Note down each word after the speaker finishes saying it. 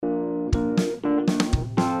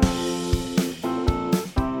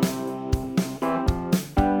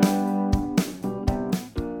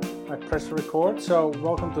to record, so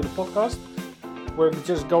welcome to the podcast. We're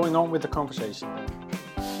just going on with the conversation.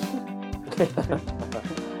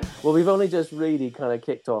 Well, we've only just really kind of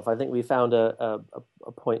kicked off. I think we found a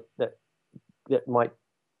point that might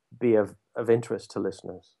be of interest to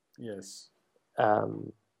listeners. Yes.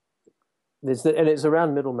 It's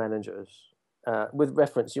around middle managers. With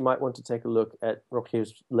reference, you might want to take a look at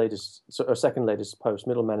Rockier's second latest post,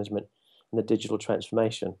 Middle Management and the Digital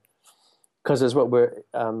Transformation, because that's what we're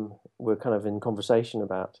kind of in conversation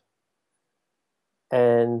about.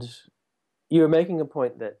 And you were making a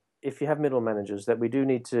point that if you have middle managers, that we do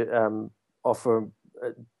need to offer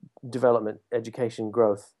development, education,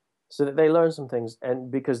 growth, so that they learn some things. And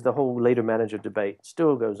because the whole leader manager debate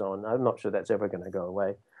still goes on, I'm not sure that's ever going to go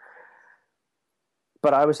away.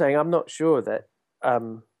 But I was saying I'm not sure that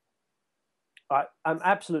I'm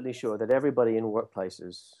absolutely sure that everybody in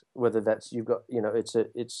workplaces, whether that's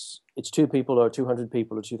it's 2 people or 200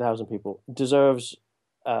 people or 2,000 people, deserves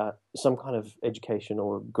some kind of education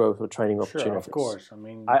or growth or training opportunities. Sure, of course. I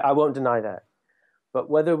mean, I won't deny that. But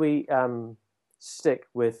whether we stick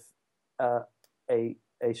with a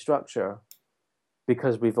structure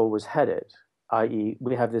because we've always had it, i.e.,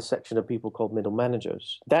 we have this section of people called middle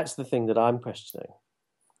managers, that's the thing that I'm questioning.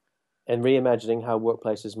 And reimagining how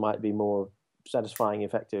workplaces might be more satisfying,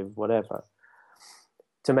 effective, whatever,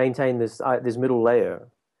 to maintain this middle layer.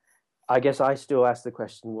 I guess I still ask the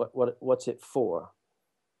question: what's it for?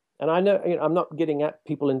 And I know I'm not getting at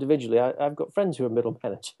people individually. I've got friends who are middle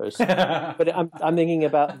managers, but I'm thinking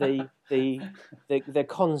about the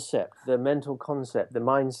concept, the mental concept, the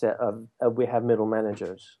mindset of we have middle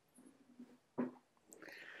managers.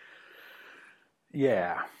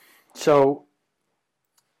 Yeah. So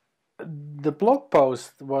the blog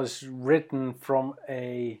post was written from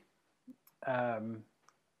a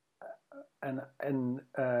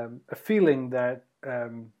feeling that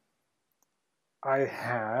I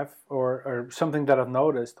have, or something that I've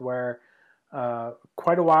noticed, where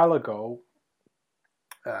quite a while ago,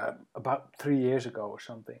 about 3 years ago or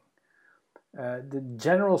something, the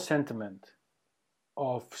general sentiment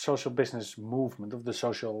of social business movement, of the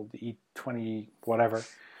E20 whatever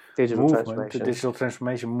movement, the digital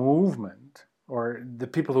transformation movement, or the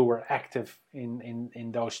people who were active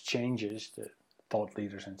in those changes, the thought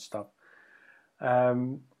leaders and stuff,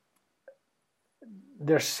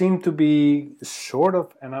 there seemed to be sort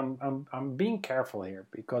of, and I'm being careful here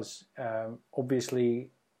because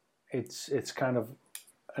obviously it's kind of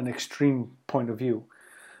an extreme point of view,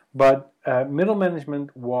 but middle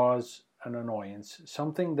management was an annoyance,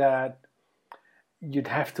 something that you'd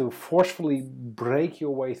have to forcefully break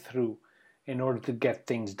your way through in order to get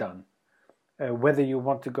things done. Whether you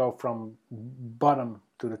want to go from bottom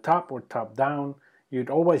to the top or top down,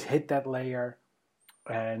 you'd always hit that layer,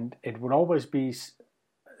 and it would always be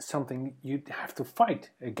something you'd have to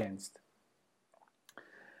fight against.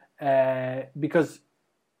 Because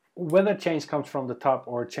whether change comes from the top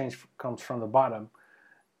or change comes from the bottom,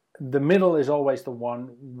 the middle is always the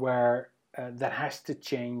one where that has to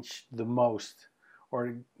change the most,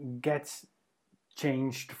 or gets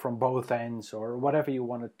changed from both ends, or whatever you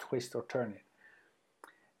want to twist or turn it.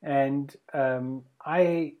 And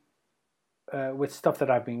with stuff that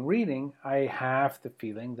I've been reading, I have the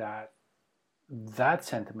feeling that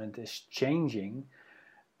sentiment is changing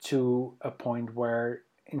to a point where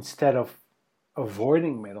instead of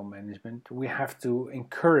avoiding middle management, we have to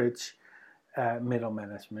encourage middle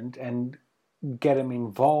management and get them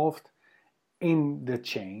involved in the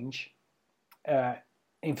change.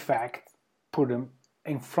 In fact, put them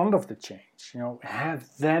in front of the change.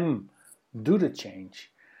 Have them do the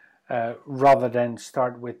change, rather than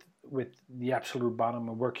start with the absolute bottom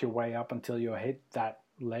and work your way up until you hit that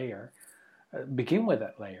layer. Begin with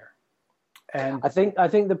that layer. And I think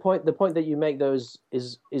the point that you make, though,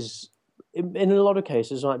 is in a lot of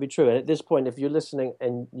cases might be true. And at this point, if you're listening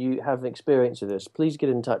and you have an experience of this, please get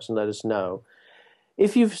in touch and let us know.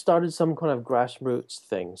 If you've started some kind of grassroots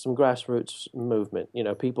thing, some grassroots movement,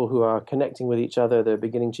 people who are connecting with each other, they're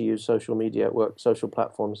beginning to use social media at work, social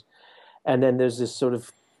platforms, and then there's this sort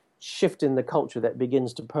of shift in the culture that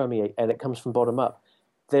begins to permeate, and it comes from bottom up.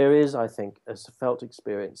 There is, I think, a felt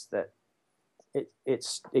experience that it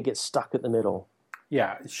gets stuck at the middle.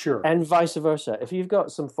 Yeah, sure. And vice versa. If you've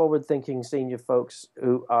got some forward-thinking senior folks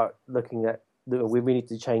who are looking at, we need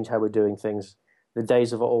to change how we're doing things, the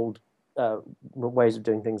days of old ways of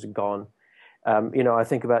doing things are gone. I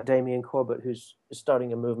think about Damien Corbett, who's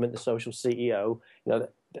starting a movement, the social CEO.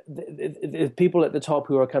 The people at the top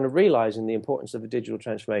who are kind of realizing the importance of the digital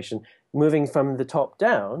transformation, moving from the top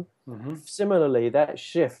down. Mm-hmm. Similarly, that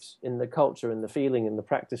shift in the culture and the feeling and the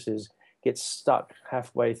practices get stuck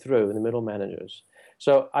halfway through in the middle managers.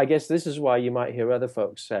 So I guess this is why you might hear other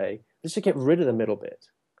folks say, let's just get rid of the middle bit.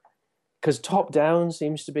 Because top down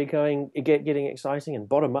seems to be getting exciting, and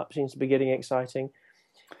bottom up seems to be getting exciting.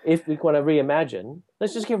 If we want to reimagine,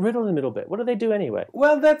 let's just get rid of the middle bit. What do they do anyway?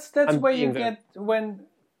 Well, that's where you get when.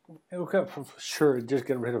 Okay, sure, just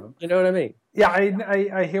get rid of them. You know what I mean? Yeah,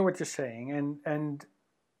 I hear what you're saying, and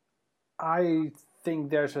I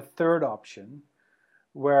think there's a third option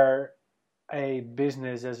where a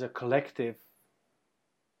business as a collective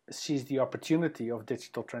sees the opportunity of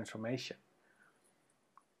digital transformation.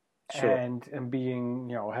 Sure. And being,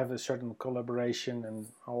 have a certain collaboration and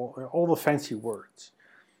all the fancy words.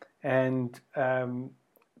 And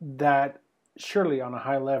that surely on a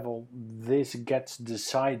high level, this gets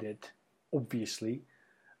decided, obviously,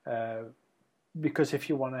 because if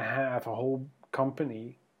you want to have a whole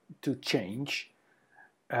company to change,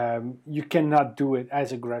 you cannot do it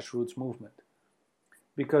as a grassroots movement,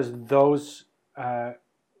 because those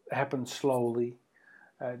happen slowly,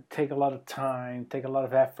 take a lot of time, take a lot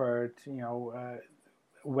of effort,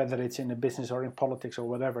 whether it's in a business or in politics or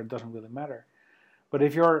whatever, it doesn't really matter. But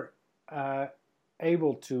if you're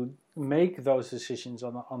able to make those decisions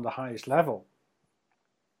on the highest level,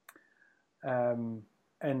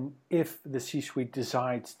 and if the C-suite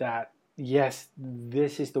decides that, yes,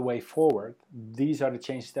 this is the way forward, these are the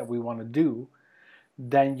changes that we want to do,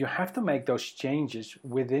 then you have to make those changes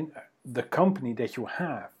within the company that you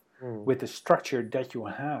have, with the structure that you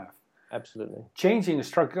have. Absolutely. Changing the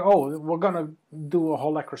structure, we're going to do a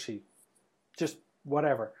holacracy, just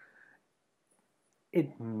whatever.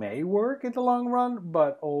 It may work in the long run,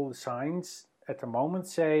 but all the signs at the moment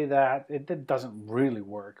say that it doesn't really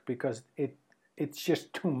work, because it's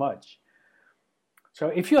just too much. So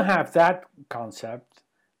if you have that concept,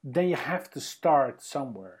 then you have to start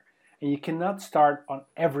somewhere. And you cannot start on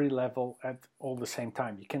every level at all the same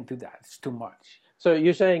time. You can't do that. It's too much. So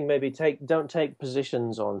you're saying maybe don't take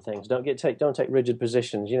positions on things. Don't take rigid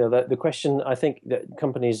positions. The question I think that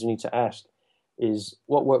companies need to ask is,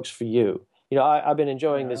 what works for you? I've been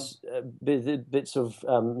enjoying this bits of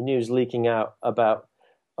news leaking out about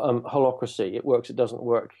holacracy. It works, it doesn't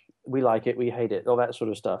work. We like it, we hate it, all that sort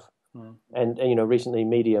of stuff. And recently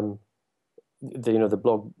Medium, the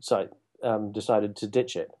blog site, decided to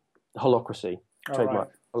ditch it. Holacracy,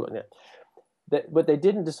 trademark. Right. What they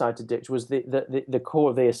didn't decide to ditch was the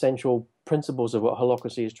core of the essential principles of what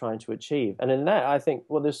holacracy is trying to achieve. And in that, I think,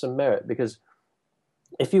 there's some merit, because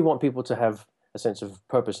if you want people to have a sense of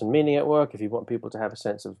purpose and meaning at work, if you want people to have a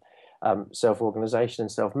sense of self-organization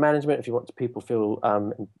and self-management, if you want people to feel,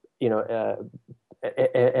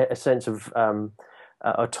 a sense of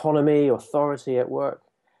autonomy, authority at work,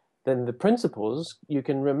 then the principles you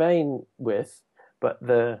can remain with, but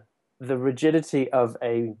the rigidity of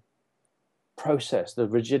a process, the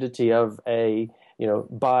rigidity of a,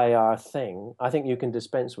 buy our thing, I think you can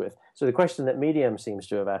dispense with. So the question that Medium seems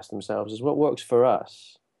to have asked themselves is, what works for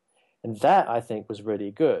us? And that, I think, was really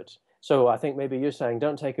good. So I think maybe you're saying,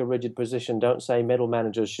 don't take a rigid position. Don't say middle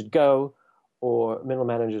managers should go, or middle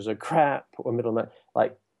managers are crap, or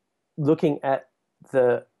like looking at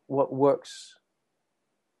what works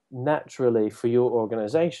naturally for your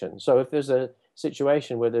organization. So if there's a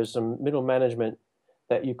situation where there's some middle management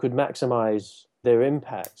that you could maximize their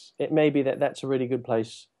impacts, it may be that that's a really good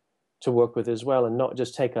place to work with as well, and not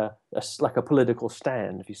just take a political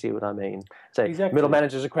stand, if you see what I mean. Say, exactly. Middle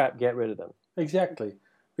managers are crap, get rid of them. Exactly.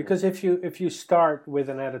 Because if you start with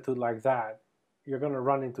an attitude like that, you're going to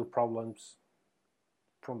run into problems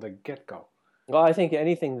from the get-go. Well, I think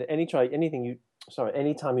anytime you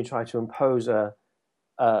try to impose a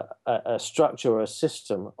structure or a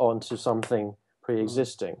system onto something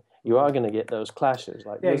pre-existing, you are going to get those clashes.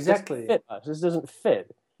 Like, exactly. This doesn't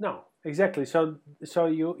fit. No, exactly. So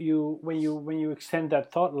you when you extend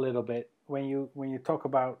that thought a little bit, when you talk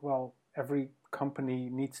about, every company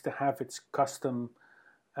needs to have its custom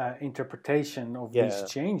interpretation of these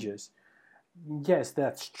changes. Yes,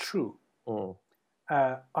 that's true. On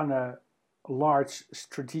a large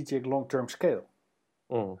strategic long-term scale.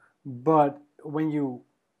 But when you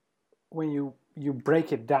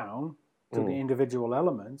break it down to the individual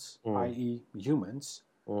elements, i.e. humans,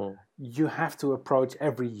 you have to approach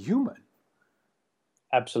every human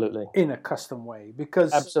absolutely in a custom way,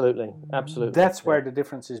 because absolutely that's where the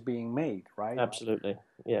difference is being made, right? Absolutely.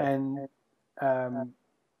 Yeah. And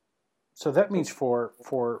so that means for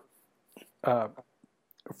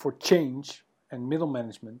change and middle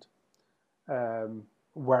management,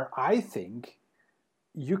 where I think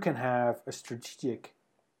you can have a strategic,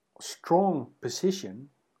 strong position,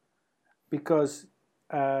 because,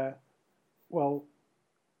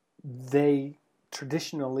 they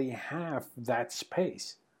traditionally have that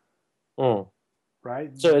space, Mm.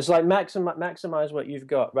 right? So it's like maximize what you've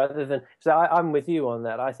got rather than. So I'm with you on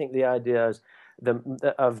that. I think the idea is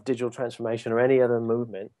of digital transformation or any other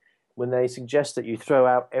movement, when they suggest that you throw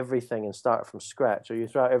out everything and start from scratch, or you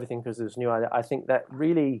throw out everything because there's new idea, I think that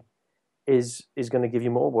really is going to give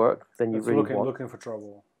you more work than you That's really want. looking for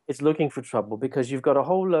trouble. It's looking for trouble because you've got a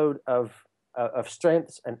whole load of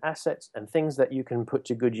strengths and assets and things that you can put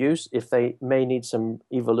to good use. If they may need some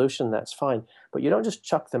evolution, that's fine. But you don't just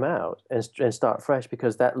chuck them out and start fresh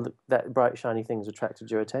because that bright shiny thing's attracted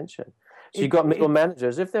your attention. So you've got middle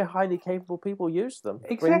managers. If they're highly capable people, use them.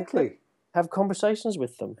 Bring them in. Exactly. Have conversations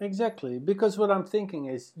with them. Exactly. Because what I'm thinking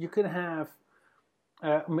is you could have.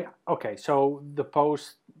 Okay, so the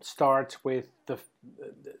post starts with the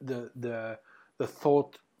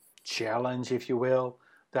thought challenge, if you will,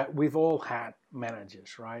 that we've all had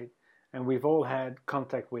managers, right? And we've all had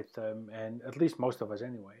contact with them, and at least most of us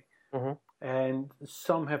anyway. Mm-hmm. And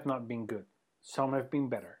some have not been good, some have been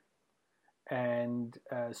better, and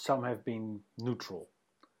some have been neutral.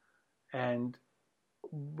 And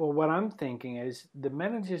but what I'm thinking is the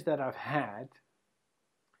managers that I've had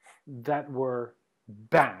that were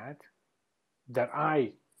bad, that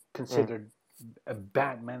I considered a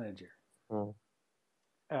bad manager,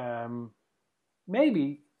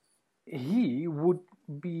 maybe he would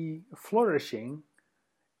be flourishing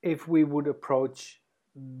if we would approach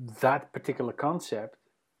that particular concept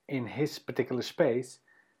in his particular space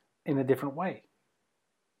in a different way.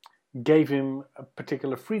 Gave him a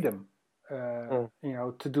particular freedom,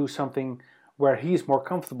 to do something where he's more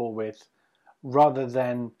comfortable with, rather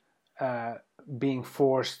than being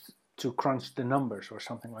forced to crunch the numbers or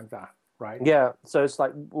something like that, right? Yeah, so it's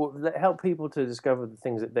like help people to discover the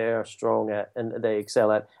things that they are strong at and that they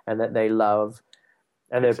excel at and that they love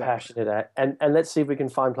and they're passionate at, and let's see if we can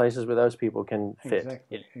find places where those people can fit.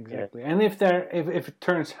 Exactly. And if it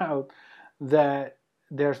turns out that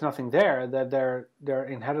there's nothing there, that they're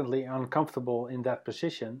inherently uncomfortable in that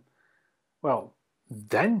position, well,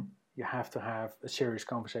 then you have to have a serious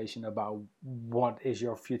conversation about what is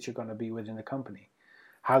your future going to be within the company.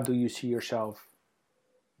 How do you see yourself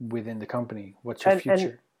within the company? What's your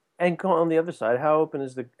future? And on the other side, how open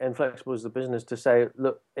is and flexible is the business to say,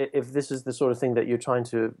 look, if this is the sort of thing that you're trying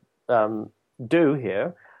to do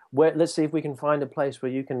here, let's see if we can find a place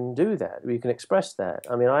where you can do that, where you can express that.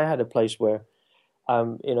 I mean, I had a place where,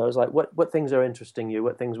 it was like, what things are interesting you?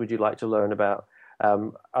 What things would you like to learn about?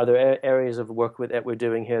 Are there areas of work that we're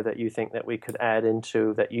doing here that you think that we could add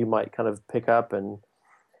into that you might kind of pick up and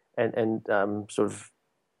sort of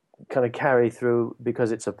kind of carry through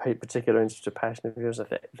because it's a particular interest or passion of yours? I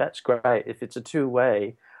think that's great. If it's a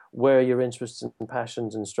two-way, where your interests and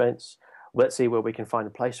passions and strengths, let's see where we can find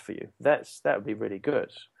a place for you. That would be really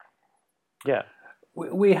good. Yeah.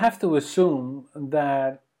 We have to assume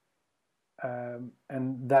that,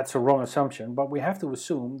 and that's a wrong assumption, but we have to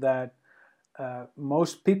assume that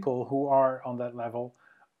most people who are on that level,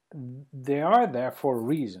 they are there for a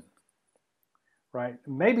reason, right?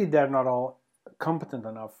 Maybe they're not all competent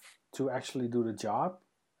enough to actually do the job,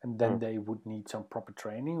 and then they would need some proper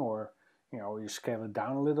training, or you scale it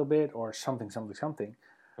down a little bit, or something.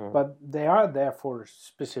 But they are there for a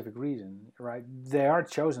specific reason, right? They are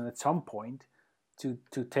chosen at some point to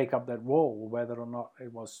take up that role, whether or not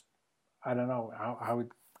it was, I don't know how it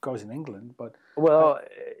goes in England, but well,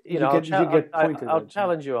 I'll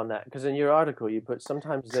challenge you on that, because in your article you put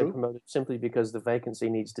sometimes they're promoted simply because the vacancy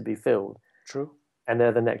needs to be filled. True. And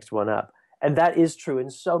they're the next one up, and that is true in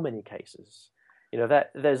so many cases.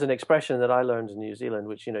 That there's an expression that I learned in New Zealand,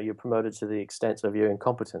 which you're promoted to the extent of your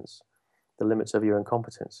incompetence, the limits of your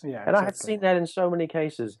incompetence. Yeah, and I have seen that in so many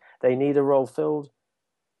cases. They need a role filled,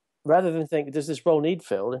 rather than think, does this role need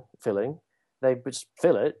filling? They just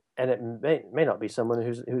fill it, and it may not be someone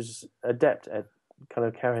who's adept at kind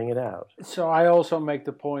of carrying it out. So I also make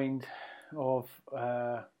the point of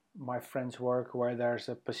my friend's work where there's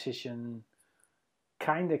a position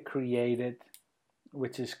kind of created,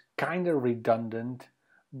 which is kind of redundant,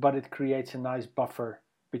 but it creates a nice buffer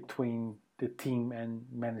between the team and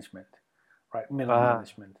management, right? Middle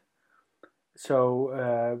management.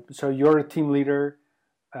 So you're a team leader.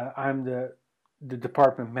 I'm the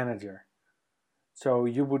department manager. So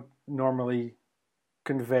you would normally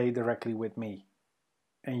convey directly with me,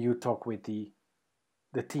 and you talk with the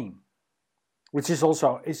team, which is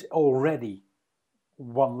already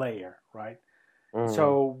one layer, right?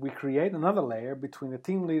 So we create another layer between the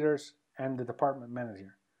team leaders and the department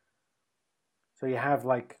manager. So you have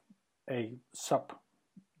like a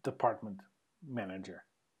sub-department manager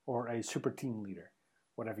or a super team leader,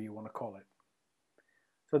 whatever you want to call it.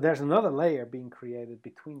 So there's another layer being created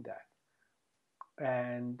between that.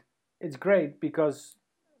 And it's great because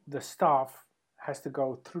the staff has to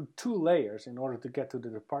go through 2 layers in order to get to the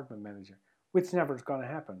department manager, which never is going to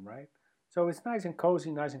happen, right? So it's nice and cozy,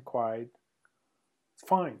 nice and quiet. It's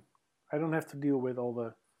fine. I don't have to deal with all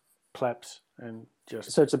the plebs and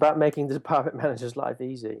just... So it's about making the department manager's life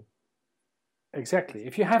easy. Exactly.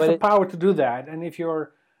 If you have the power to do that, and if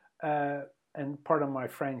you're, and pardon my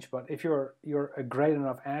French, but if you're a great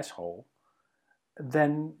enough asshole,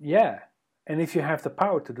 then yeah. And if you have the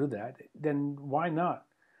power to do that, then why not?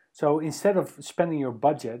 So instead of spending your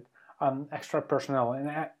budget on extra personnel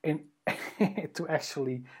and to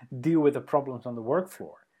actually deal with the problems on the work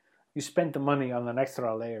floor, you spend the money on an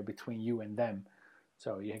extra layer between you and them.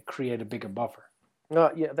 So you create a bigger buffer. No,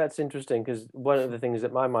 yeah, that's interesting, because one of the things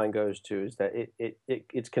that my mind goes to is that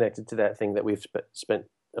it's connected to that thing that we've spent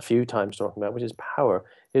a few times talking about, which is power.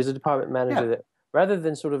 Here's a department manager that, rather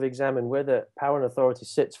than sort of examine where the power and authority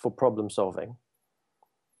sits for problem solving,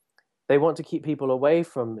 they want to keep people away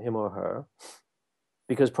from him or her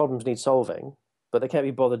because problems need solving, but they can't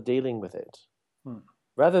be bothered dealing with it.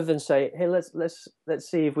 Rather than say, hey, let's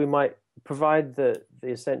see if we might provide the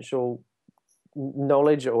essential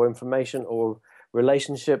knowledge or information or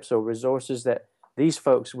relationships or resources that these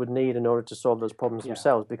folks would need in order to solve those problems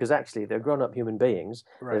themselves, because actually they're grown-up human beings.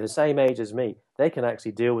 Right. They're the same age as me. They can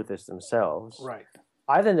actually deal with this themselves. Right.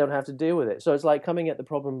 I then don't have to deal with it. So it's like coming at the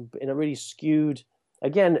problem in a really skewed,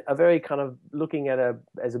 again, a very kind of looking at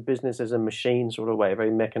as a business as a machine sort of way, a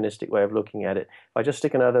very mechanistic way of looking at it. If I just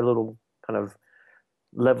stick another little kind of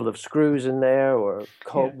level of screws in there or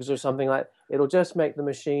cogs or something like that, it'll just make the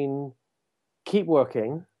machine keep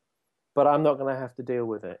working, but I'm not going to have to deal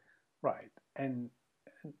with it. Right. And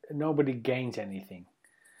nobody gains anything.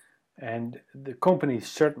 And the company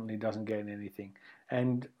certainly doesn't gain anything.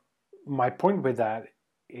 And my point with that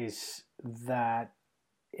is that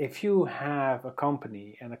if you have a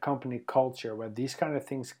company and a company culture where these kind of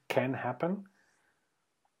things can happen,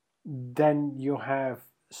 then you have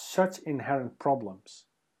such inherent problems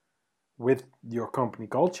with your company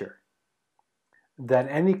culture that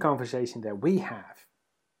any conversation that we have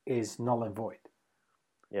is null and void.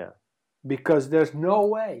 Yeah. Because there's no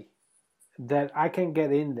way that I can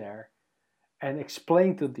get in there and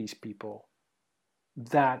explain to these people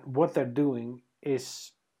that what they're doing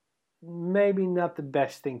is maybe not the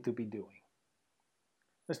best thing to be doing.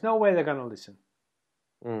 There's no way they're going to listen.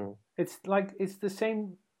 It's like it's the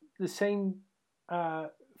same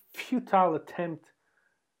futile attempt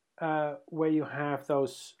where you have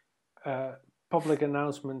those public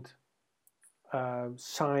announcement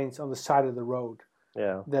signs on the side of the road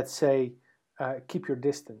that say keep your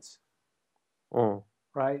distance.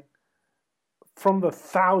 Right? From the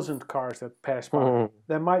 1,000 cars that pass by,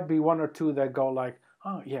 there might be 1 or 2 that go like,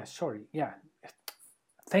 oh yeah, sorry, yeah,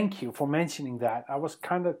 thank you for mentioning that. I was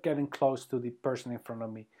kind of getting close to the person in front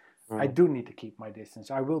of me. I do need to keep my distance.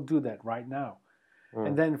 I will do that right now.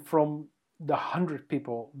 And then from the 100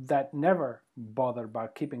 people that never bother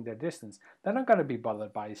about keeping their distance, they're not going to be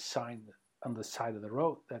bothered by a sign on the side of the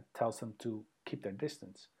road that tells them to keep their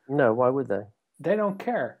distance. No, why would they? They don't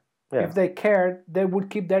care. Yeah. If they cared, they would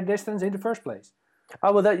keep their distance in the first place.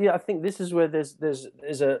 Oh well, I think this is where there's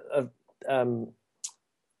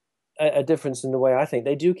a difference in the way I think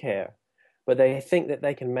they do care, but they think that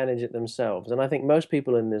they can manage it themselves. And I think most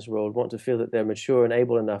people in this world want to feel that they're mature and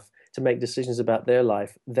able enough to make decisions about their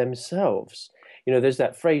life themselves. You know, there's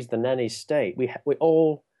that phrase, the nanny state. We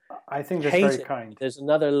all. I think that's very kind. There's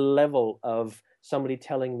another level of somebody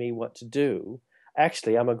telling me what to do.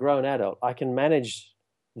 Actually, I'm a grown adult. I can manage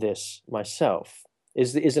this myself.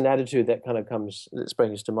 Is an attitude that kind of that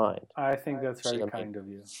springs to mind. I think that's very kind of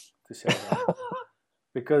you to say that.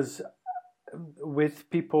 Because with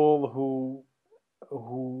people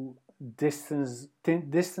who distance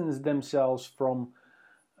themselves from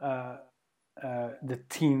the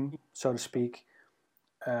team, so to speak,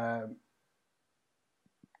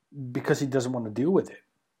 because he doesn't want to deal with it,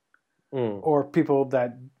 or people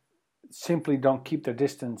that simply don't keep their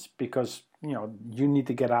distance because you need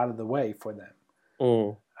to get out of the way for them.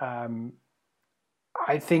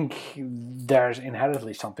 I think there's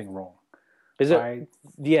inherently something wrong. Is it?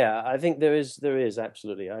 Yeah, I think there is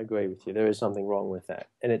absolutely. I agree with you. There is something wrong with that,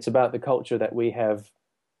 and it's about the culture that we have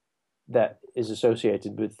that is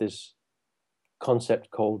associated with this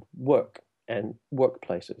concept called work and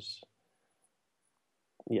workplaces.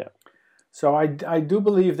 Yeah. So I do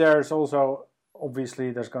believe there's also,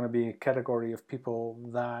 obviously, there's going to be a category of people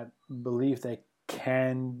that believe they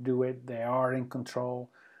can do it, they are in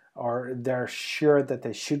control, or they're sure that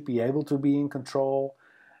they should be able to be in control.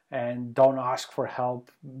 and don't ask for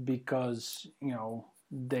help because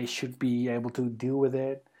they should be able to deal with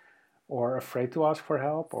it, or afraid to ask for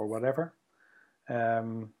help or whatever.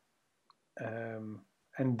 And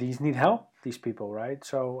these need help, these people, right?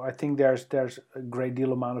 So I think there's a great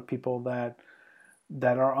deal amount of people that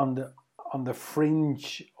are on the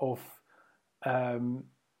fringe of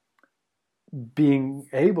being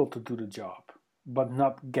able to do the job, but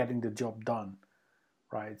not getting the job done,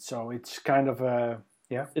 right? So it's kind of a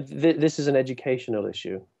This is an educational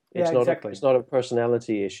issue. It's not exactly. It's not a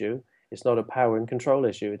personality issue. It's not a power and control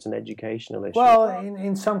issue. It's an educational issue. Well,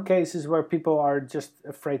 in some cases where people are just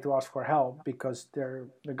afraid to ask for help because they're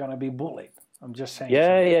going to be bullied. I'm just saying.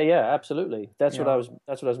 Yeah. Absolutely. That's what I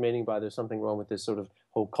was meaning by there's something wrong with this sort of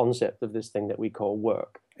whole concept of this thing that we call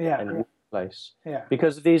work and workplace. Yeah.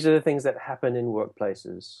 Because these are the things that happen in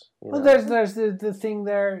workplaces. Well, there's the thing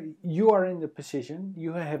there. You are in the position.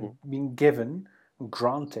 You have been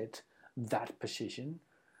granted that position,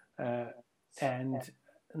 and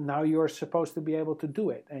now you're supposed to be able to do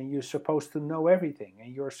it, and you're supposed to know everything,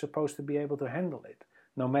 and you're supposed to be able to handle it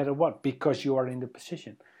no matter what, because you are in the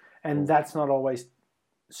position. And that's not always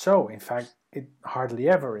so. In fact, it hardly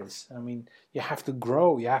ever is. I mean, you have to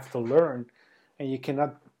grow, you have to learn, and you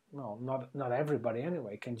cannot, not everybody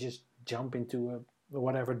anyway, can just jump into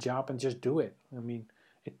whatever job and just do it. I mean,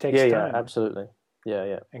 it takes time. Yeah, absolutely.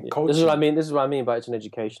 Yeah. And This is what I mean by it's an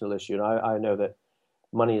educational issue. And I know that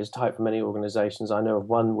money is tight for many organizations. I know of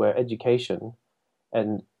one where education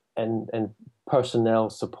and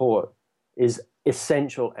personnel support is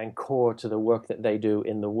essential and core to the work that they do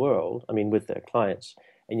in the world, I mean, with their clients,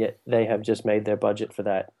 and yet they have just made their budget for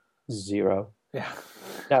that zero. Yeah.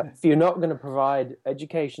 Now, if you're not going to provide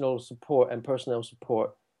educational support and personnel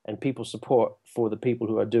support and people support for the people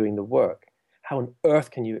who are doing the work, how on earth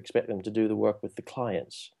can you expect them to do the work with the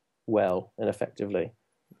clients well and effectively?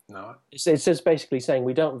 No. It's just basically saying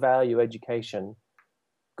we don't value education,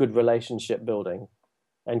 good relationship building,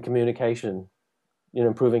 and communication,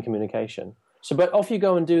 improving communication. So, but off you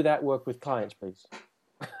go and do that work with clients, please.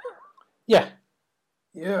 Yeah.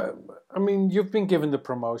 I mean, you've been given the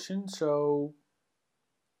promotion, so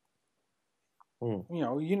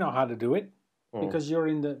you know how to do it because you're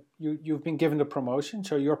in you've been given the promotion,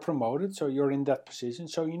 so you're promoted, so you're in that position,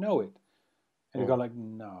 so you know it. And you go like,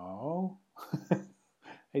 no,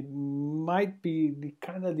 it might be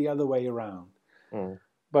kind of the other way around,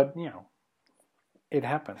 but it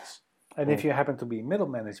happens. And if you happen to be middle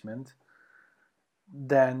management,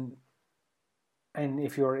 then, and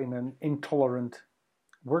if you're in an intolerant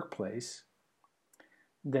workplace,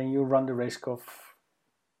 then you run the risk of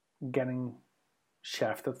getting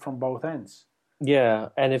shafted from both ends. Yeah,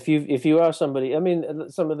 and if you are somebody, I mean,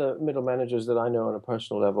 some of the middle managers that I know on a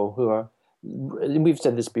personal level who are, we've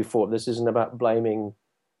said this before, this isn't about blaming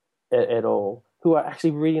at all, who are actually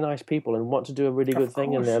really nice people and want to do a really good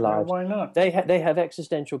thing in their lives. Why not? They have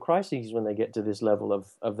existential crises when they get to this level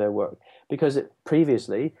of their work, because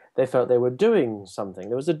previously they felt they were doing something.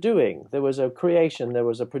 There was a doing, there was a creation, there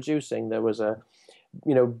was a producing, there was a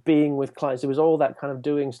being with clients. There was all that kind of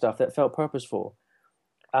doing stuff that felt purposeful.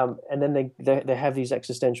 And then they have these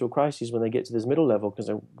existential crises when they get to this middle level because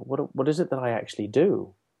what is it that I actually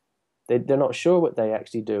do? They're not sure what they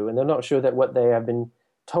actually do, and they're not sure that what they have been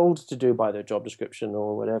told to do by their job description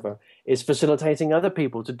or whatever is facilitating other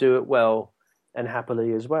people to do it well and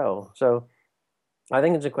happily as well. So I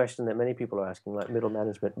think it's a question that many people are asking, like middle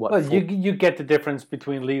management. You get the difference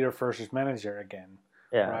between leader versus manager again,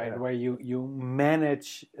 right? Yeah. Where you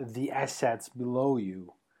manage the assets below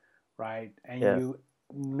you, right? And you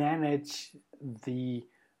manage the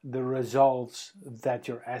results that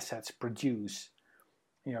your assets produce.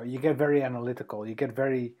 You get very analytical. You get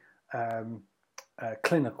very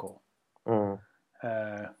clinical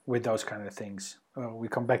with those kind of things. We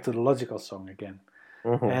come back to the logical song again,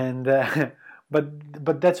 and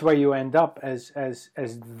but that's where you end up as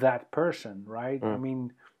that person, right? I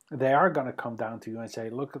mean, they are going to come down to you and say,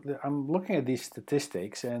 "Look, I'm looking at these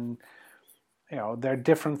statistics, and they're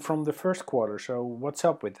different from the first quarter. So what's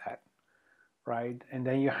up with that?" Right? And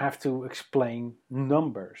then you have to explain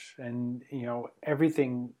numbers, and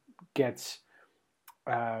everything gets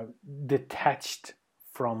detached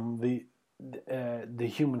from the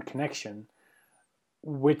human connection,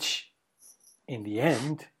 which in the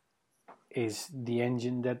end is the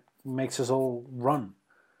engine that makes us all run,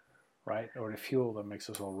 right? Or the fuel that makes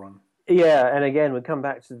us all run. Yeah, and again, I'm coming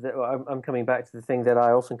back to the thing that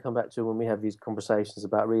I often come back to when we have these conversations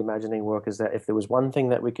about reimagining work, is that if there was one thing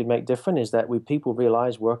that we could make different, is that people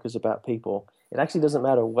realize work is about people. It actually doesn't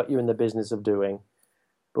matter what you're in the business of doing,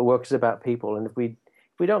 but work is about people. And if we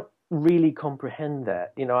don't really comprehend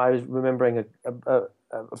that. I was remembering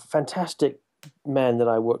a fantastic man that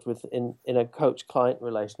I worked with in a coach-client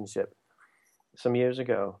relationship some years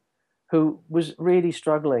ago, who was really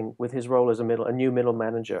struggling with his role as a new middle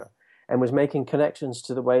manager, and was making connections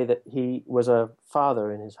to the way that he was a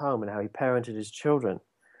father in his home and how he parented his children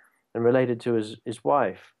and related to his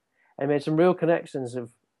wife, and made some real connections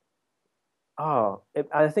of,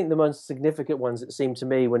 I think the most significant ones, it seemed to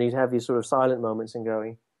me, when he'd have these sort of silent moments and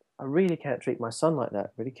going, I really can't treat my son like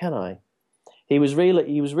that, really, can I? He was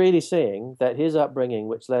really seeing that his upbringing,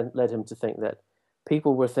 which led him to think that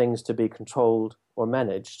people were things to be controlled or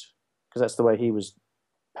managed, because that's the way he was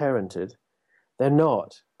parented. They're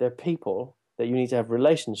not. They're people that you need to have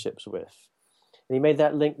relationships with. And he made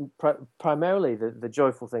that link. Primarily, the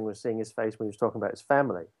joyful thing was seeing his face when he was talking about his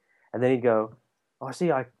family. And then he'd go, oh, I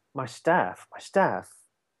see, my staff,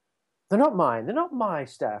 they're not mine. They're not my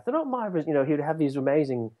staff. They're not my, he would have these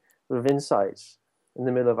amazing sort of insights in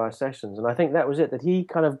the middle of our sessions. And I think that was it, that he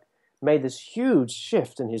kind of made this huge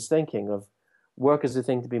shift in his thinking of work as a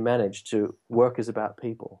thing to be managed to work is about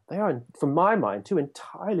people. They are, from my mind, two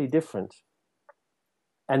entirely different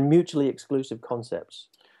and mutually exclusive concepts.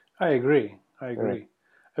 I agree.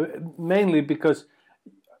 Mainly because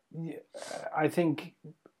I think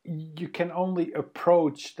you can only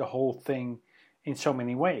approach the whole thing in so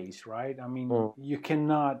many ways, right? I mean, you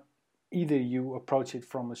cannot, either you approach it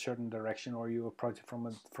from a certain direction or you approach it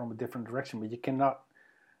from a different direction, but you cannot,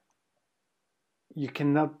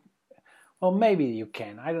 well, maybe you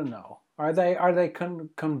can, I don't know. Are they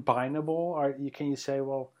combinable? Or can you say,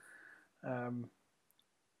 well,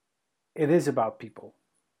 it is about people,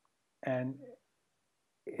 and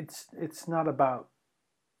it's not about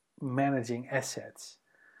managing assets.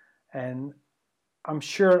 And I'm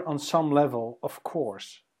sure on some level, of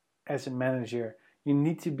course, as a manager, you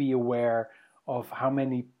need to be aware of how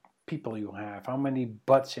many people you have, how many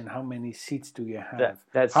butts and how many seats do you have,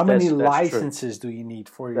 how many licenses do you need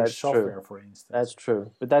for your software, for instance. That's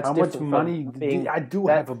true. But that's how much money I do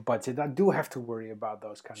have a budget. I do have to worry about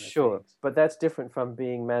those kind of things. Sure, but that's different from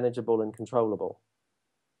being manageable and controllable.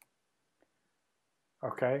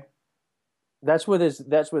 Okay. That's where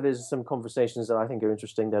there's some conversations that I think are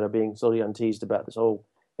interesting that are being slowly unteased about this whole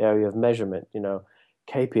area of measurement.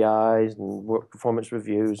 KPIs and work performance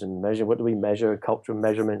reviews and measure. What do we measure? Culture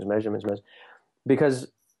measurements.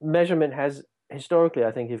 Because measurement has historically,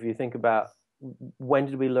 I think, if you think about when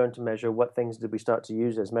did we learn to measure, what things did we start to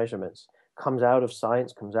use as measurements, comes out of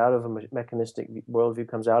science, comes out of a mechanistic worldview,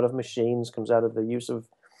 comes out of machines, comes out of the use of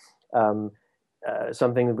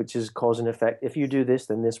something which is cause and effect. If you do this,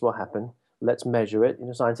 then this will happen. Let's measure it.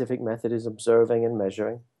 Scientific method is observing and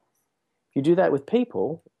measuring. If you do that with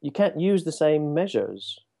people, you can't use the same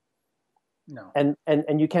measures. No.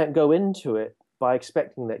 And you can't go into it by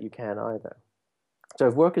expecting that you can either. So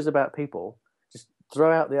if work is about people, just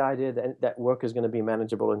throw out the idea that work is going to be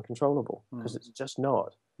manageable and controllable, because it's just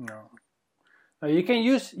not. No. You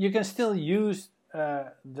can still use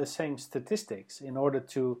the same statistics in order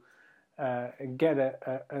to get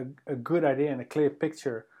a good idea and a clear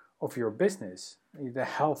picture of your business, the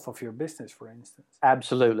health of your business, for instance.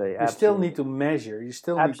 Absolutely. You still need to measure. You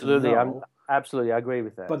still need to know. Absolutely, I agree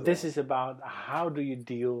with that. But this is about how do you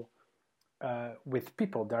deal with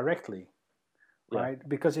people directly, right? Yeah.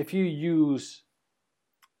 Because if you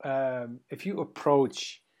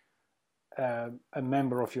approach a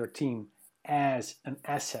member of your team as an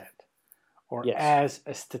asset or as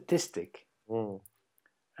a statistic, you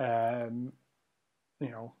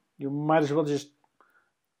might as well just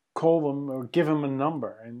call them or give them a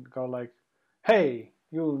number and go like, hey,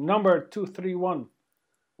 you number 231.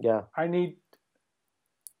 Yeah. I need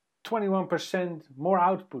 21% more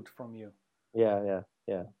output from you. Yeah.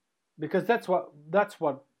 Because that's what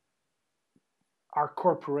our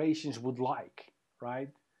corporations would like, right?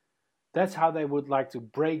 That's how they would like to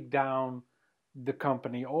break down the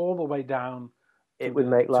company all the way down. It would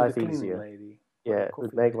make life easier. Lady, yeah, it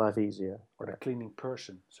would make life easier. Or the cleaning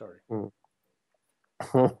person, sorry.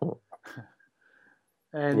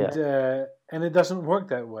 And it doesn't work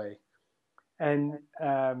that way. And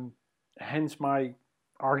hence my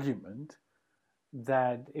argument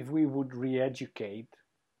that if we would re-educate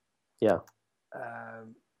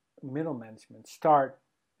middle management, start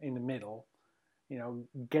in the middle,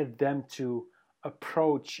 get them to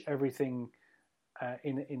approach everything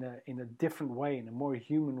in a different way, in a more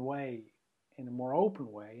human way, in a more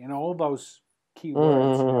open way, and all those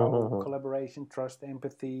keywords, collaboration, trust,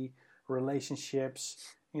 empathy, relationships,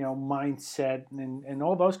 mindset, and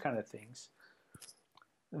all those kind of things,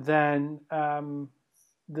 then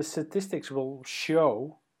the statistics will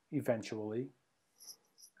show eventually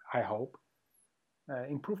I hope,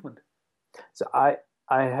 improvement. So I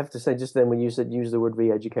have to say, just then when you said use the word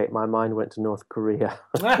re-educate, my mind went to North Korea.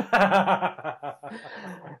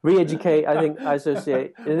 Re-educate, I think I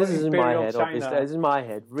associate, and this is in my head, China. obviously, this is my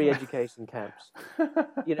head, re-education camps.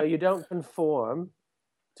 You don't conform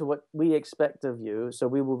to what we expect of you, so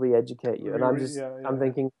we will re-educate you. And I'm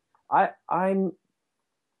thinking, I'm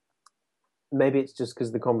maybe it's just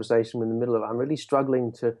because the conversation we're in the middle of, I'm really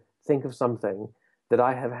struggling to think of something that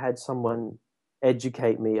I have had someone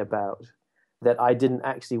educate me about that I didn't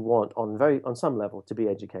actually want on some level to be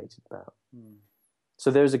educated about.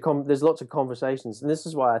 So there's lots of conversations, and this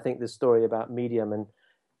is why I think this story about Medium and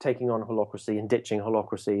taking on holacracy and ditching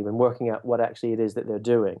holacracy and working out what actually it is that they're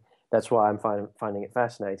doing. That's why I'm finding it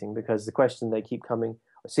fascinating, because the question they keep coming,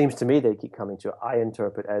 it seems to me they keep coming to, I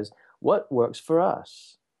interpret as what works for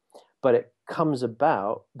us. But it comes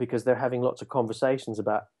about because they're having lots of conversations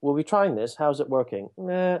about, well, we're trying this, how's it working?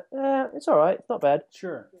 It's all right, it's not bad.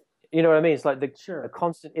 Sure. You know what I mean? It's like a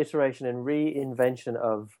constant iteration and reinvention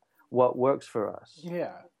of what works for us.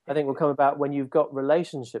 Yeah. I think will come about when you've got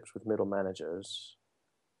relationships with middle managers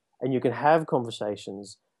and you can have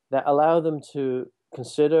conversations that allow them to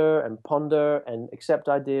consider and ponder and accept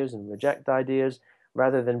ideas and reject ideas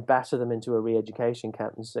rather than batter them into a re-education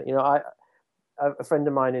camp and say, a friend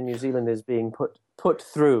of mine in New Zealand is being put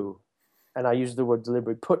through, and I use the word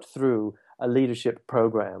deliberately, put through a leadership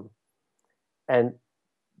program. And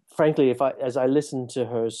frankly, as I listen to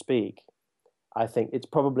her speak, I think it's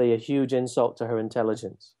probably a huge insult to her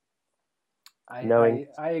intelligence. I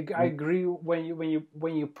agree when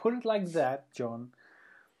you put it like that, John.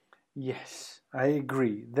 Yes, I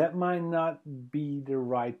agree. That might not be the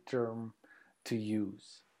right term to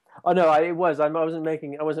use. Oh no, it was. I wasn't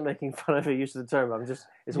making fun of her use of the term.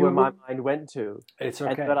 It's where my mind went to. It's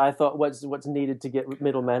okay. But I thought, what's needed to get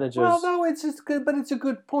middle managers? Well, no, it's just good, but it's a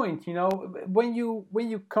good point. When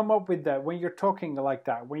you come up with that, when you're talking like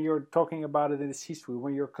that, when you're talking about it in the C-suite,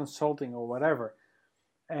 when you're consulting or whatever,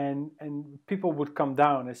 and people would come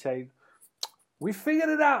down and say, "We figured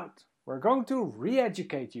it out. We're going to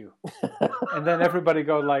re-educate you," and then everybody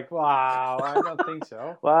goes like, "Wow, I don't think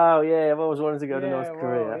so." Wow, yeah, I've always wanted to go to North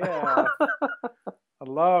Korea. Yeah, I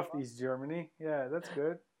love East Germany. Yeah, that's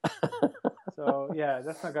good. So yeah,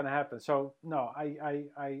 that's not going to happen. So no,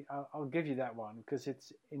 I'll give you that one, because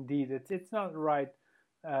it's not right.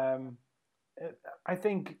 I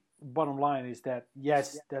think bottom line is that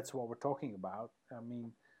yes, that's what we're talking about.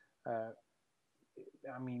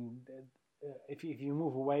 If you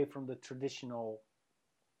move away from the traditional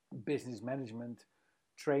business management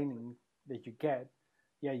training that you get,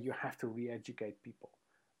 yeah, you have to re-educate people,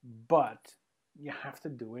 but you have to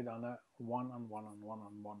do it on a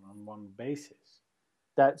one-on-one basis.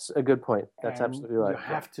 That's a good point. That's absolutely right. You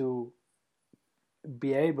have to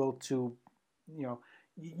be able to,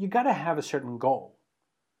 you got to have a certain goal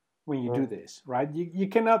when you do this, right? You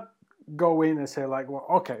cannot go in and say like, well,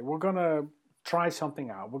 okay, we're gonna try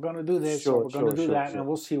something out. We're going to do this, or we're going to do that, and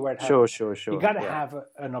we'll see where it happens. Sure. You got to have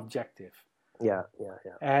an objective. Yeah.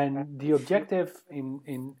 And the objective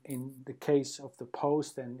in the case of the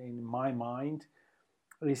Post and in my mind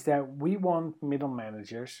is that we want middle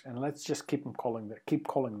managers, and let's just keep calling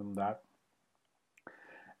them that,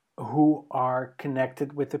 who are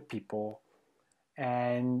connected with the people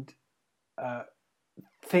and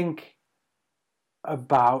think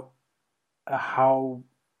about how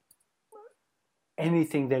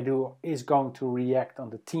anything they do is going to react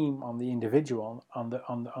on the team, on the individual, on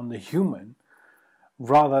the human,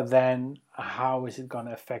 rather than how is it going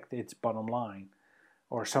to affect its bottom line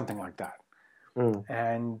or something like that.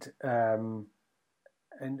 And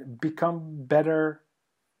become better,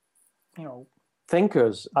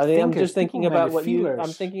 thinkers. I'm just thinking about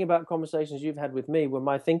I'm thinking about conversations you've had with me where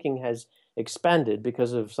my thinking has expanded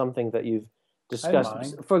because of something that you've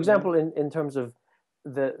discussed. For example, in terms of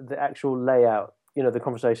the actual layout, the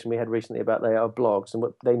conversation we had recently about layout of blogs and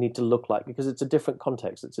what they need to look like, because it's a different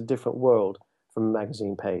context, it's a different world from a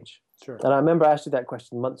magazine page. Sure. And I remember I asked you that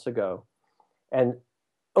question months ago, and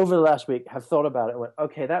over the last week have thought about it and went,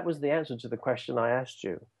 okay, that was the answer to the question I asked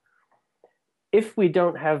you. If we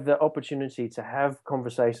don't have the opportunity to have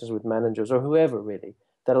conversations with managers or whoever really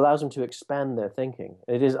that allows them to expand their thinking,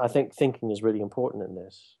 I think thinking is really important in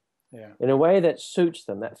this. Yeah. In a way that suits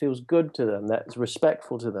them, that feels good to them, that's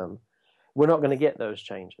respectful to them, we're not going to get those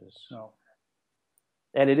changes. No.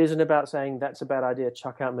 And it isn't about saying that's a bad idea,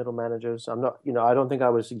 chuck out middle managers. I'm not, I don't think I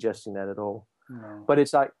was suggesting that at all. No. But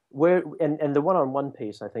it's like and the one-on-one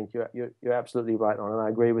piece, I think you're absolutely right on, and I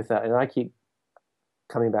agree with that. And I keep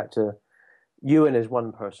coming back to you and as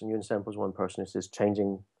one person, you and Semple as one person, is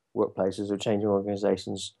changing workplaces or changing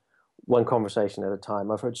organizations one conversation at a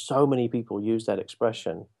time. I've heard so many people use that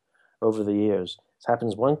expression over the years. It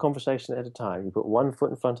happens one conversation at a time. You put one foot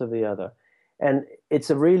in front of the other. And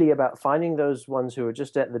it's really about finding those ones who are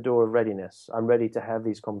just at the door of readiness. I'm ready to have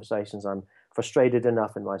these conversations. I'm frustrated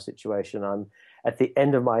enough in my situation. I'm at the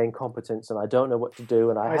end of my incompetence and I don't know what to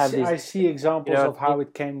do. And I see examples of how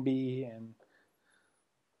it can be, and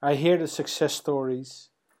I hear the success stories.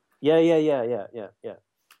 Yeah.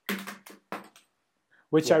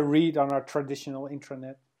 Which I read on our traditional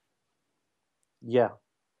intranet. Yeah.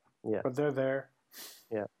 But they're there.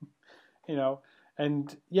 Yeah.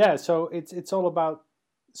 And so it's all about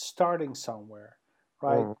starting somewhere,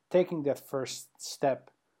 right? Taking that first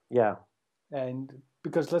step. Yeah. And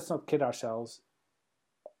because let's not kid ourselves,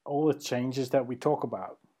 all the changes that we talk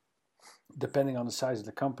about, depending on the size of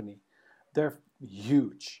the company, they're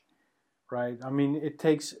huge, right? I mean, it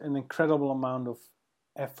takes an incredible amount of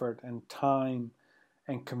effort and time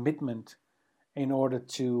and commitment in order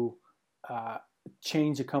to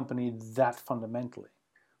change a company that fundamentally.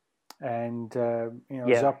 And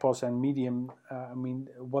Zappos and Medium,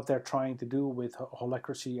 what they're trying to do with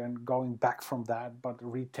Holacracy and going back from that, but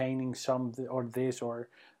retaining some or this or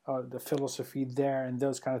the philosophy there and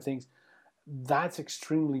those kind of things, that's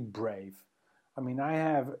extremely brave. I mean, I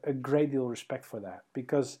have a great deal of respect for that,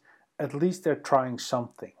 because at least they're trying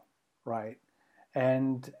something, right?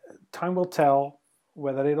 And time will tell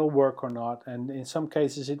whether it'll work or not, and in some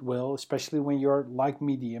cases it will, especially when you're like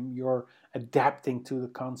Medium, you're adapting to the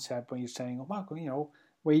concept, when you're saying, oh, Marco,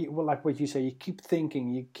 like what you say, you keep thinking,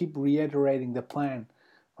 you keep reiterating the plan,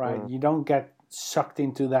 right? You don't get sucked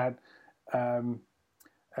into that. Our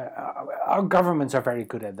governments are very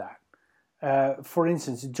good at that. For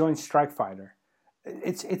instance, Joint Strike Fighter.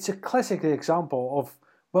 It's a classic example of,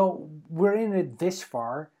 well, we're in it this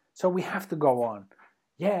far, so we have to go on.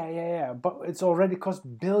 Yeah, but it's already cost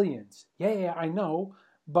billions. Yeah, I know,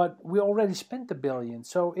 but we already spent the billions.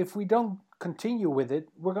 So if we don't continue with it,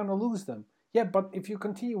 we're going to lose them. Yeah, but if you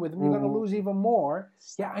continue with them, you're going to lose even more.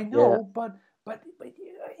 Yeah, I know, but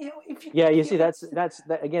if you you see, that's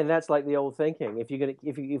again, that's like the old thinking. If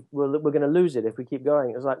we're gonna lose it if we keep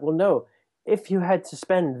going. It's like, well, no. If you had to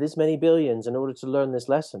spend this many billions in order to learn this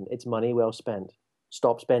lesson, it's money well spent.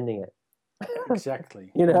 Stop spending it.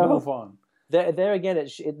 Exactly. Move on. There again,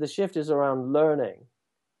 the shift is around learning,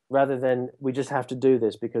 rather than we just have to do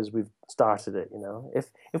this because we've started it.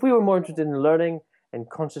 If we were more interested in learning and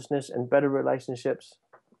consciousness and better relationships,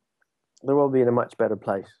 the world would be in a much better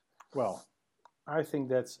place. Well, I think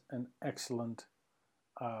that's an excellent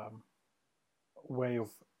way of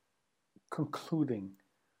concluding.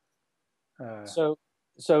 So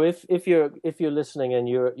if you're listening and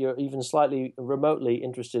you're even slightly remotely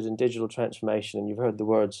interested in digital transformation, and you've heard the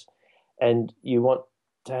words, and you want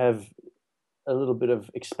to have a little bit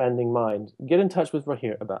of expanding mind, get in touch with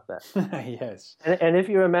Rohir about that. Yes. And if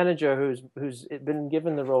you're a manager who's been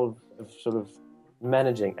given the role of sort of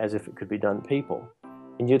managing as if it could be done people,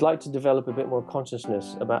 and you'd like to develop a bit more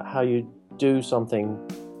consciousness about how you do something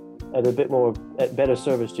at better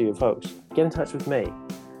service to your folks, get in touch with me.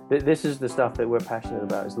 This is the stuff that we're passionate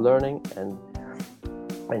about, is learning and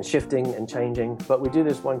shifting and changing, but we do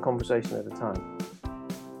this one conversation at a time.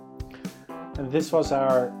 And this was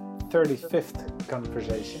our 35th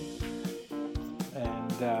conversation.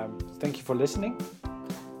 And thank you for listening.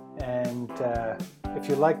 And if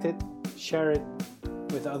you liked it, share it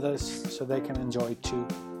with others so they can enjoy it too.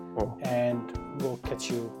 And we'll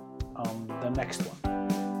catch you on the next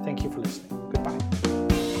one. Thank you for listening. Goodbye.